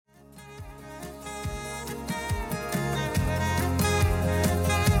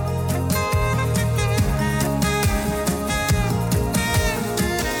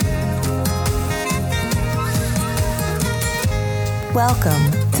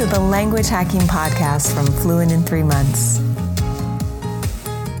Welcome to the Language Hacking Podcast from Fluent in 3 Months.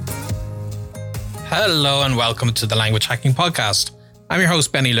 Hello and welcome to the Language Hacking Podcast. I'm your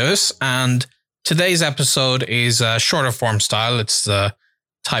host, Benny Lewis, and today's episode is a shorter form style. It's the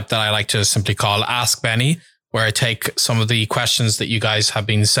type that I like to simply call Ask Benny, where I take some of the questions that you guys have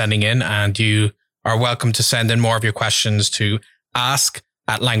been sending in, and you are welcome to send in more of your questions to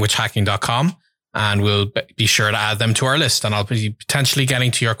ask@languagehacking.com. And we'll be sure to add them to our list, and I'll be potentially getting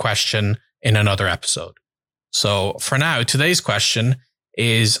to your question in another episode. So for now, today's question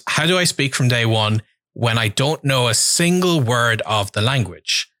is, how do I speak from day one when I don't know a single word of the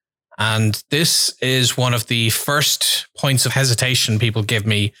language? And this is one of the first points of hesitation people give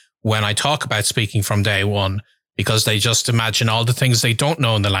me when I talk about speaking from day one, because they just imagine all the things they don't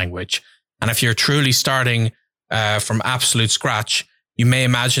know in the language. And if you're truly starting from absolute scratch, you may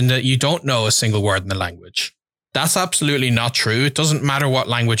imagine that you don't know a single word in the language. That's absolutely not true. It doesn't matter what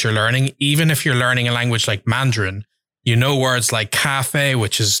language you're learning. Even if you're learning a language like Mandarin, you know words like cafe,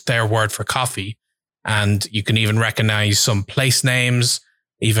 which is their word for coffee. And you can even recognize some place names.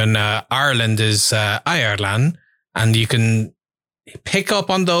 Even Ireland is Ireland. And you can pick up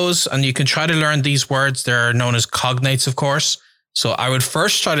on those and you can try to learn these words. They're known as cognates, of course. So I would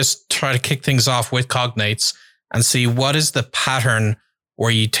first try to kick things off with cognates and see what is the pattern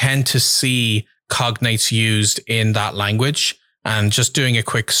where you tend to see cognates used in that language. And just doing a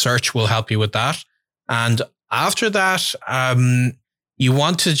quick search will help you with that. And after that, you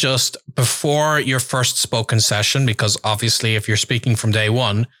want to just, before your first spoken session, because obviously if you're speaking from day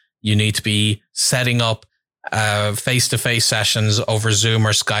one, you need to be setting up face-to-face sessions over Zoom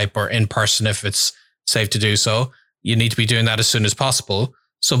or Skype or in person if it's safe to do so. You need to be doing that as soon as possible.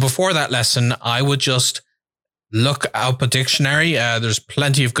 So before that lesson, I would just look up a dictionary. There's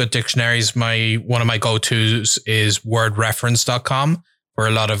plenty of good dictionaries. One of my go-tos is wordreference.com for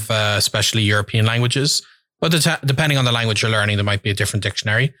a lot of especially European languages. But depending on the language you're learning, there might be a different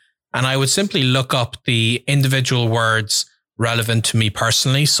dictionary. And I would simply look up the individual words relevant to me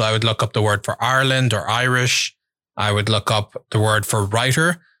personally. So I would look up the word for Ireland or Irish. I would look up the word for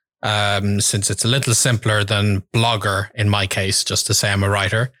writer, since it's a little simpler than blogger in my case, just to say I'm a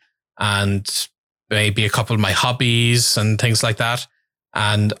writer. And maybe a couple of my hobbies and things like that.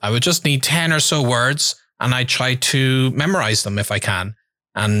 And I would just need 10 or so words, and I try to memorize them if I can.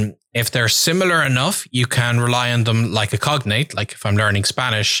 And if they're similar enough, you can rely on them like a cognate. Like if I'm learning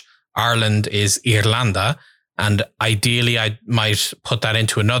Spanish, Ireland is Irlanda. And ideally, I might put that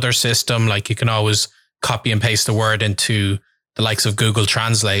into another system. Like you can always copy and paste the word into the likes of Google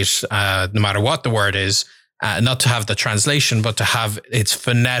Translate, no matter what the word is, not to have the translation, but to have its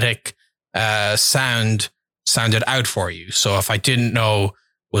phonetic sounded out for you. So if I didn't know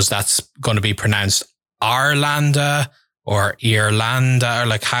was that's going to be pronounced Arlanda or Irlanda, or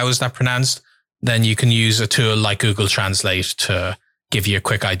like how is that pronounced, then you can use a tool like Google Translate to give you a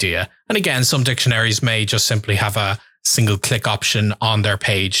quick idea. And again, some dictionaries may just simply have a single click option on their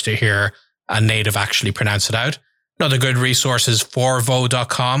page to hear a native actually pronounce it out. Another good resource is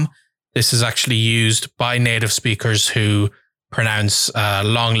forvo.com. This is actually used by native speakers who pronounce a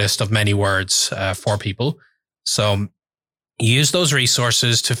long list of many words for people. So use those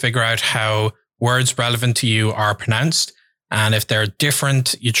resources to figure out how words relevant to you are pronounced. And if they're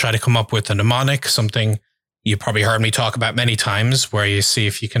different, you try to come up with a mnemonic, something you probably heard me talk about many times, where you see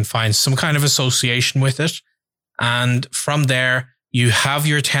if you can find some kind of association with it. And from there, you have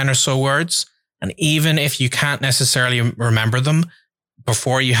your 10 or so words. And even if you can't necessarily remember them,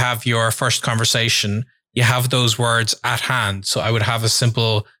 before you have your first conversation, you have those words at hand. So I would have a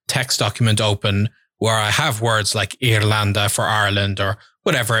simple text document open where I have words like Irlanda for Ireland or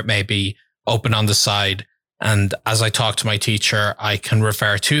whatever it may be open on the side. And as I talk to my teacher, I can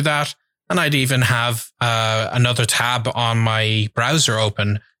refer to that. And I'd even have another tab on my browser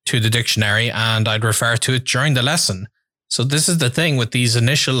open to the dictionary, and I'd refer to it during the lesson. So this is the thing with these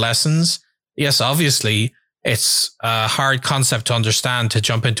initial lessons. Yes, obviously, it's a hard concept to understand to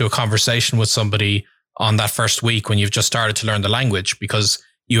jump into a conversation with somebody on that first week when you've just started to learn the language, because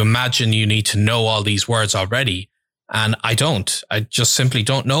you imagine you need to know all these words already. And I don't. I just simply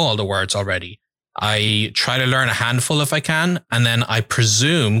don't know all the words already. I try to learn a handful if I can, and then I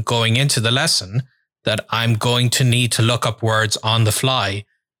presume going into the lesson that I'm going to need to look up words on the fly.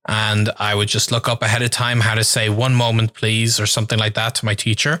 And I would just look up ahead of time how to say "one moment, please," or something like that to my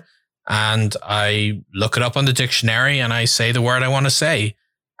teacher. And I look it up on the dictionary and I say the word I want to say.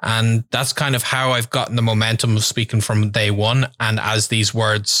 And that's kind of how I've gotten the momentum of speaking from day one. And as these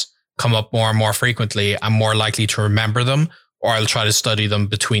words come up more and more frequently, I'm more likely to remember them, or I'll try to study them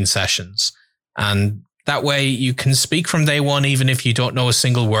between sessions. And That way you can speak from day one, even if you don't know a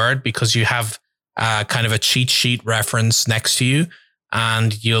single word, because you have kind of a cheat sheet reference next to you,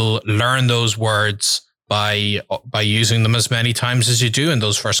 and you'll learn those words by using them as many times as you do in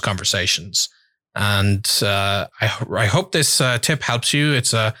those first conversations. And I hope this tip helps you.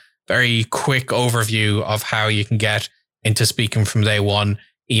 It's a very quick overview of how you can get into speaking from day one,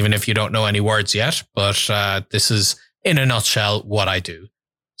 even if you don't know any words yet. But this is, in a nutshell, what I do.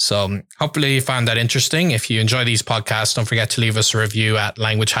 So hopefully you found that interesting. If you enjoy these podcasts, don't forget to leave us a review at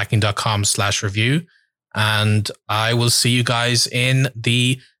languagehacking.com/review. And I will see you guys in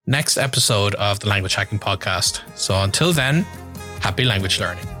the next episode of the Language Hacking Podcast. So until then, happy language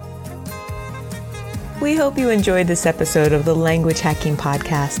learning. We hope you enjoyed this episode of the Language Hacking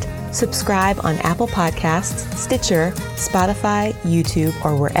Podcast. Subscribe on Apple Podcasts, Stitcher, Spotify, YouTube,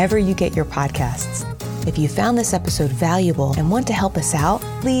 or wherever you get your podcasts. If you found this episode valuable and want to help us out,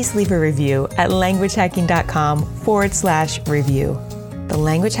 please leave a review at languagehacking.com/review. The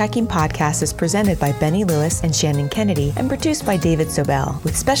Language Hacking Podcast is presented by Benny Lewis and Shannon Kennedy and produced by David Sobel,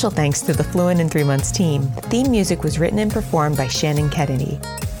 with special thanks to the Fluent in 3 Months team. The theme music was written and performed by Shannon Kennedy.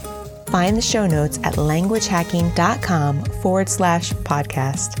 Find the show notes at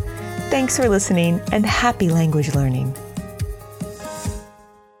languagehacking.com/podcast. Thanks for listening and happy language learning.